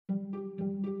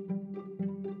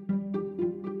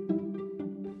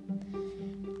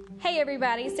Hey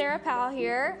everybody, Sarah Powell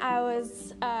here.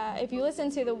 If you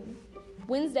listen to the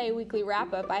Wednesday weekly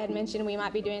wrap-up, I had mentioned we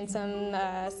might be doing some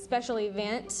special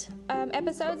event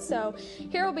episodes, so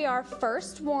here will be our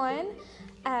first one.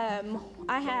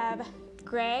 I have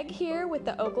Greg here with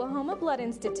the Oklahoma Blood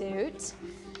Institute.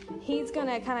 He's going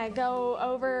to kind of go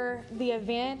over the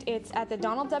event. It's at the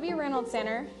Donald W. Reynolds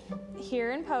Center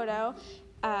here in Poteau.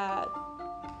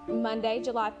 Monday,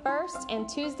 July 1st, and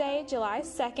Tuesday, July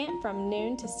 2nd from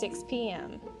noon to 6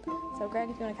 p.m. So, Greg,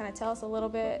 if you want to kind of tell us a little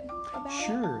bit about it?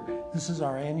 Sure. This is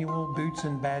our annual Boots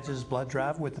and Badges blood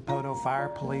drive with the Poteau Fire,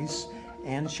 Police,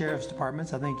 and Sheriff's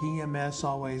Departments. I think EMS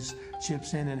always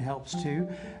chips in and helps too.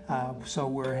 So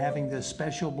we're having this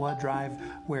special blood drive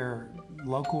where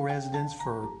local residents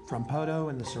from Poteau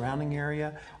and the surrounding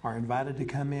area are invited to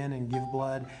come in and give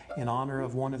blood in honor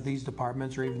of one of these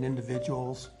departments or even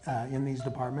individuals in these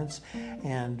departments.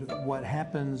 And what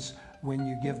happens when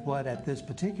you give blood at this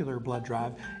particular blood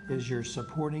drive is you're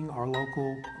supporting our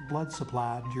local blood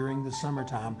supply during the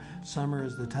summertime. Summer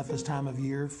is the toughest time of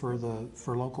year for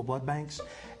local blood banks,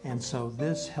 and so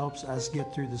this helps us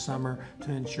get through the summer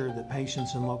to ensure that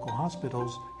patients in local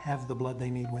hospitals have the blood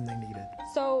they need when they need it.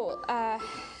 So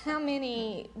how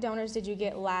many donors did you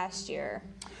get last year?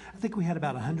 I think we had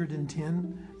about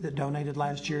 110 that donated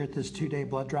last year at this 2-day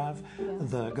blood drive. Yeah.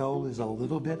 The goal is a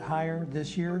little bit higher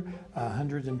this year,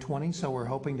 120, so we're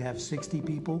hoping to have 60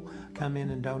 people come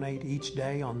in and donate each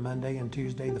day on Monday and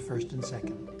Tuesday, the 1st and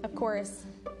 2nd. Of course,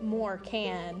 more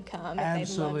can come if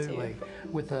Absolutely. they'd love to.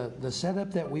 With the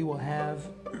setup that we will have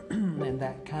and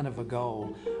that kind of a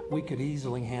goal, we could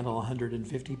easily handle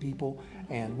 150 people,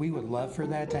 and we would love for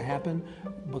that to happen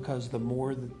because the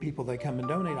more the people that come and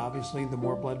donate, obviously, the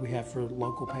more blood we have for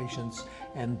local patients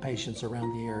and patients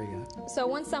around the area. So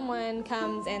once someone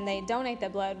comes and they donate the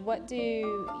blood, what do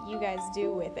you guys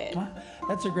do with it?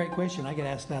 That's a great question. I get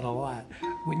asked that a lot.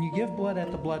 When you give blood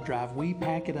at the blood drive, we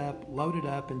pack it up, load it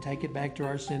up, and take it back to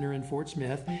our center in Fort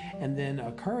Smith, and then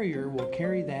a courier will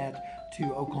carry that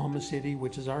to Oklahoma City,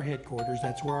 which is our headquarters.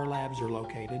 That's where our labs are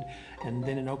located. And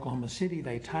then in Oklahoma City,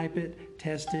 they type it,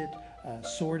 test it,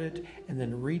 sort it, and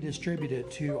then redistribute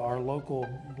it to our local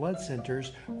blood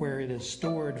centers where it is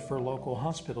stored for local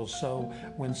hospitals. So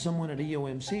when someone at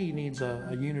EOMC needs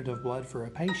a unit of blood for a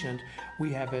patient,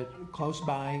 we have it close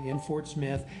by in Fort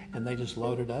Smith, and they just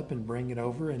load it up and bring it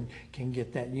over and can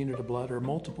get that unit of blood or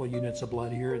multiple units of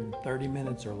blood here in 30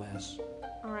 minutes or less.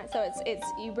 All right, so it's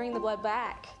you bring the blood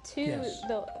back to Yes.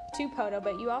 to Poteau,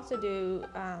 but you also do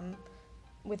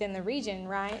within the region,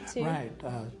 right? Too? Right.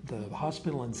 The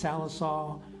hospital in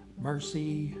Salisaw,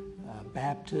 Mercy,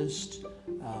 Baptist,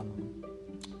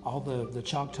 all the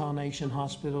Choctaw Nation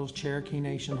hospitals, Cherokee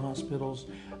Nation hospitals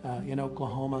in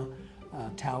Oklahoma,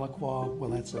 Tahlequah. Well,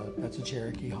 that's a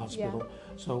Cherokee hospital.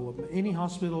 Yeah. So any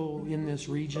hospital in this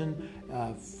region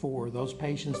for those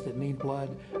patients that need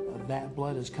blood, that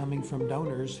blood is coming from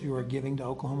donors who are giving to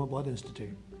Oklahoma Blood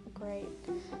Institute. Great.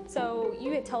 So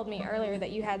you had told me earlier that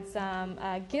you had some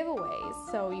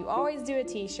giveaways. So you always do a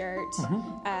T-shirt,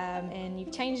 and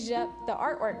you've changed up the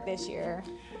artwork this year.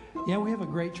 Yeah, we have a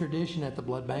great tradition at the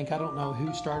blood bank. I don't know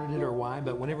who started it or why,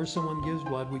 but whenever someone gives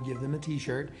blood, we give them a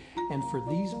T-shirt. And for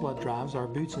these blood drives, our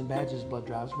Boots and Badges blood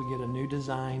drives, we get a new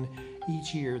design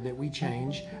each year that we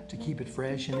change to keep it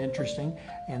fresh and interesting.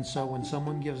 And so when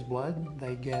someone gives blood,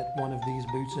 they get one of these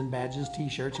Boots and Badges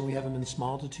T-shirts, and we have them in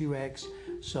small to 2X.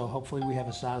 So hopefully we have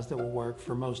a size that will work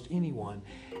for most anyone.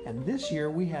 And this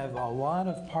year we have a lot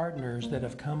of partners that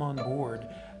have come on board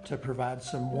to provide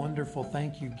some wonderful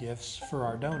thank you gifts for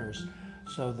our donors.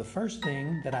 So the first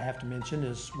thing that I have to mention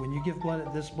is when you give blood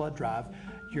at this blood drive,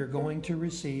 you're going to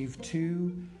receive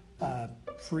 2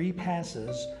 free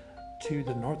passes to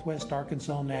the Northwest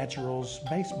Arkansas Naturals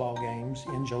baseball games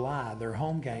in July. They're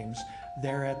home games.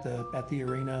 They're at the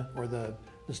arena or the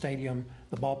stadium,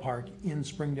 the ballpark in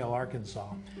Springdale,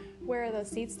 Arkansas. Where are those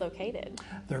seats located?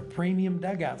 They're premium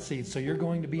dugout seats, so you're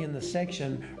going to be in the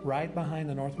section right behind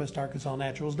the Northwest Arkansas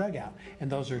Naturals dugout.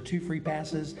 And those are 2 free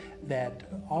passes that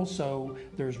also,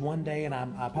 there's one day, and I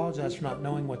apologize for not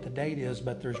knowing what the date is,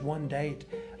 but there's one date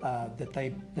that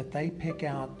they pick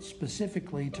out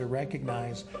specifically to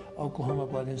recognize Oklahoma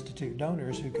Blood Institute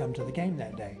donors who come to the game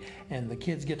that day. And the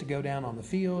kids get to go down on the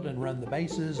field and run the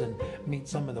bases and meet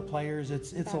some of the players.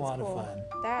 It's a lot of fun.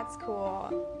 That's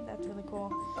cool. That's really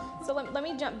cool. So let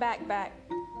me jump back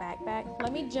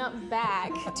Let me jump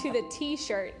back to the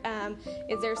T-shirt.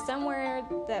 Is there somewhere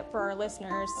that for our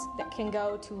listeners that can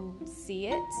go to see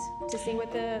it, to see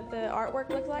what the artwork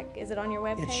looks like? Is it on your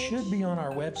webpage? It should be on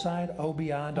our website,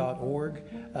 obi.org.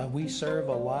 We serve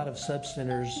a lot of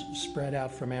sub-centers spread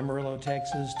out from Amarillo,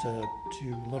 Texas to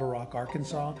Little Rock,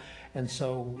 Arkansas. And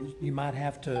so you might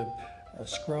have to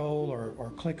scroll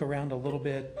or click around a little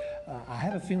bit. I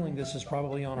have a feeling this is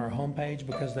probably on our homepage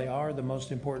because they are the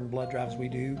most important blood drives we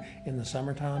do in the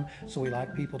summertime. So we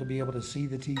like people to be able to see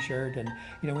the T-shirt. And,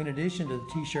 in addition to the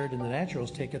T-shirt and the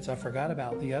Naturals tickets, I forgot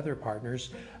about the other partners.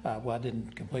 Well, I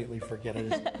didn't completely forget. I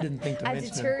just didn't think to mention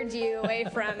them. I deterred you away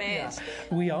from it. Yeah.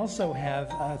 We also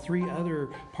have 3 other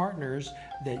partners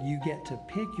that you get to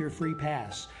pick your free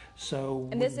pass. So,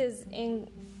 and this is in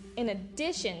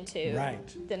addition to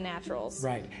the Naturals.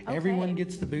 Right. Okay. Everyone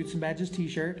gets the Boots and Badges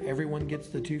T-shirt. Everyone gets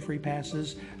the 2 free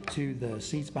passes to the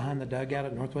seats behind the dugout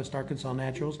at Northwest Arkansas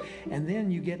Naturals. And then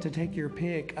you get to take your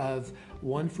pick of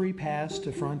 1 free pass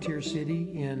to Frontier City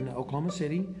in Oklahoma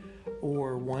City,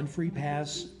 or 1 free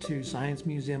pass to Science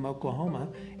Museum Oklahoma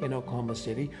in Oklahoma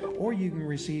City, or you can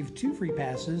receive 2 free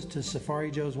passes to Safari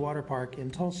Joe's Water Park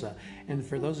in Tulsa. And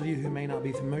for those of you who may not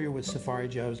be familiar with Safari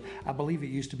Joe's, I believe it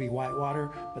used to be Whitewater,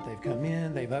 but they've come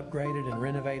in, they've upgraded and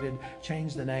renovated,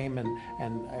 changed the name, and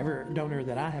every donor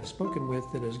that I have spoken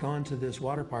with that has gone to this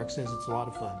water park says it's a lot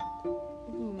of fun.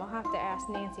 I'll have to ask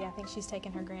Nancy. I think she's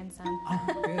taking her grandson.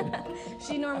 Oh, good.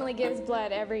 She normally gives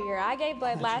blood every year. I gave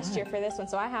blood last year for this one,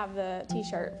 so I have the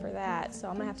T-shirt for that. So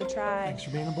I'm going to have to try. Thanks for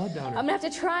being a blood donor. I'm going to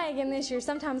have to try again this year.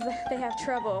 Sometimes they have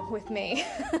trouble with me.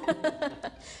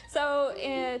 So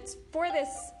it's for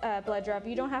this blood drive,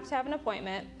 you don't have to have an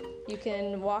appointment. You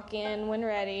can walk in when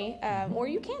ready, or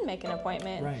you can make an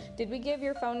appointment. Right. Did we give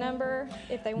your phone number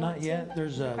if they want Not yet. to?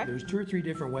 There's 2 or 3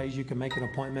 different ways you can make an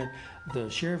appointment. The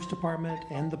Sheriff's Department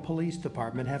and the Police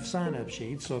Department have sign-up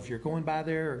sheets. So if you're going by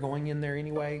there or going in there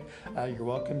anyway, you're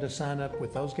welcome to sign up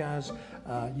with those guys.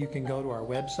 You can go to our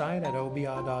website at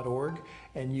obi.org,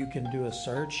 and you can do a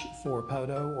search for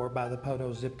POTO or by the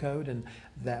POTO zip code, and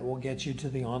that will get you to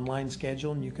the online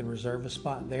schedule, and you can reserve a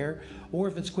spot there. Or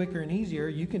if it's quicker and easier,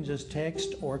 you can just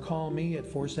text or call me at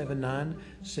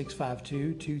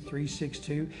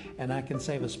 479-652-2362, and I can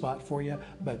save a spot for you.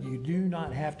 But you do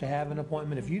not have to have an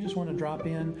appointment. If you just want to drop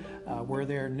in, we're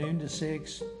there noon to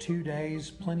 6, 2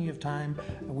 days, plenty of time.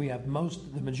 We have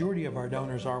the majority of our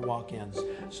donors are walk-ins.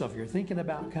 So if you're thinking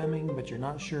about coming, but you're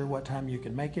not sure what time you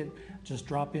can make it, just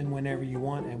drop in whenever you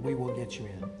want, and we will get you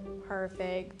in.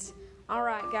 Perfect. All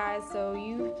right, guys, so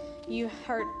you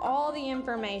heard all the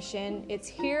information. It's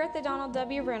here at the Donald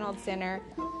W. Reynolds Center,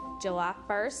 July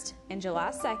 1st and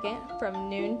July 2nd from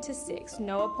noon to 6.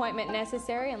 No appointment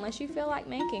necessary unless you feel like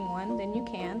making one, then you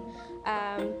can.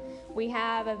 We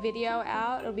have a video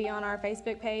out. It'll be on our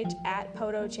Facebook page at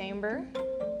Poto Chamber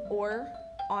or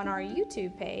on our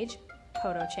YouTube page,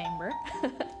 Poto Chamber.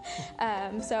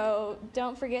 So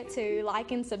don't forget to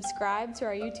like and subscribe to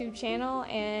our YouTube channel,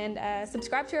 and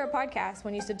subscribe to our podcast.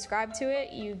 When you subscribe to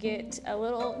it, you get a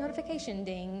little notification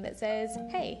ding that says,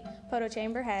 hey, Poto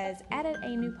Chamber has added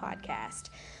a new podcast.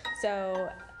 So,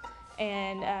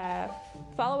 and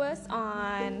follow us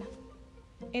on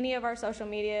any of our social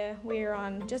media. We are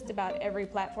on just about every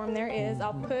platform there is.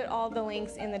 I'll put all the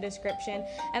links in the description,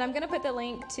 and I'm going to put the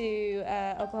link to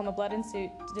Oklahoma Blood Institute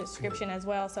description as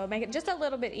well, so make it just a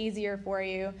little bit easier for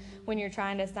you when you're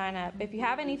trying to sign up. If you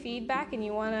have any feedback and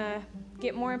you want to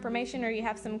get more information or you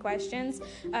have some questions,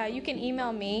 you can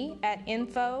email me at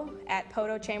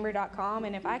info@potochamber.com,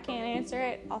 and if I can't answer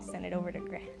it, I'll send it over to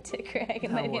Greg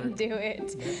and let him do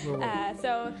it.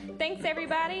 So thanks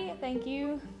everybody. Thank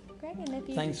you, Greg.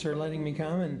 Thanks for letting me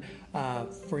come, and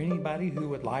for anybody who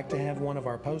would like to have one of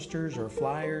our posters or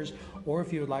flyers, or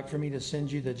if you would like for me to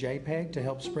send you the JPEG to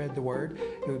help spread the word,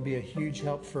 it would be a huge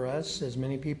help for us, as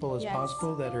many people as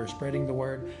possible that are spreading the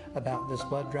word about this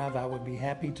blood drive. I would be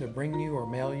happy to bring you or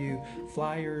mail you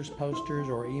flyers, posters,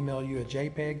 or email you a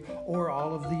JPEG, or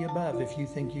all of the above if you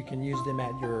think you can use them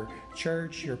at your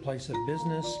church, your place of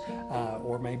business,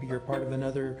 or maybe you're part of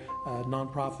another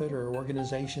nonprofit or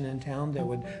organization in town that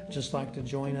would just like to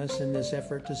join us in this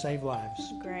effort to save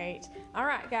lives. Great. All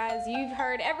right, guys, you've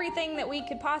heard everything that we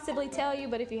could possibly tell you,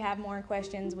 but if you have more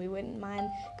questions, we wouldn't mind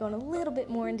going a little bit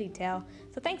more in detail.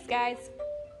 So thanks, guys.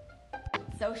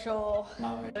 Social. You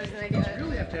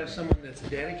really have to have someone that's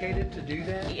dedicated to do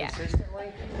that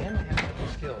consistently, and they have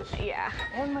the skills. Yeah.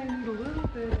 And they need a little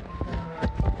bit of,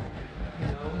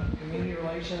 community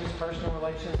relations, personal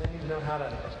relations. They need to know how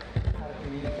to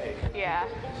communicate. Yeah.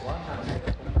 Because a lot of times,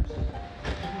 the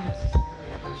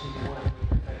person you want to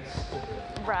face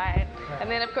right. And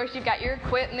then of course you've got your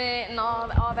equipment and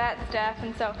all that stuff.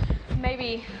 And so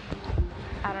maybe,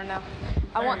 I don't know.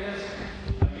 How you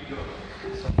doing?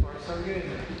 So far, so good.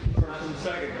 First and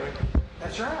second, right?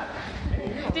 That's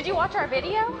right. Did you watch our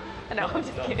video? No, I'm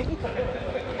just kidding.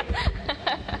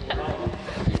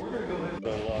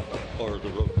 Or the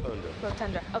rotunda.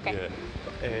 Rotunda. Okay.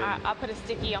 Yeah. And I'll put a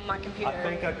sticky on my computer. I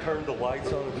think I turned the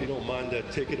lights on. If you don't mind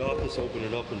that ticket off, let's open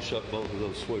it up and shut both of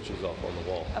those switches off on the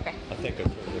wall. Okay. I think I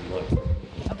turned them lights on.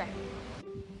 Okay.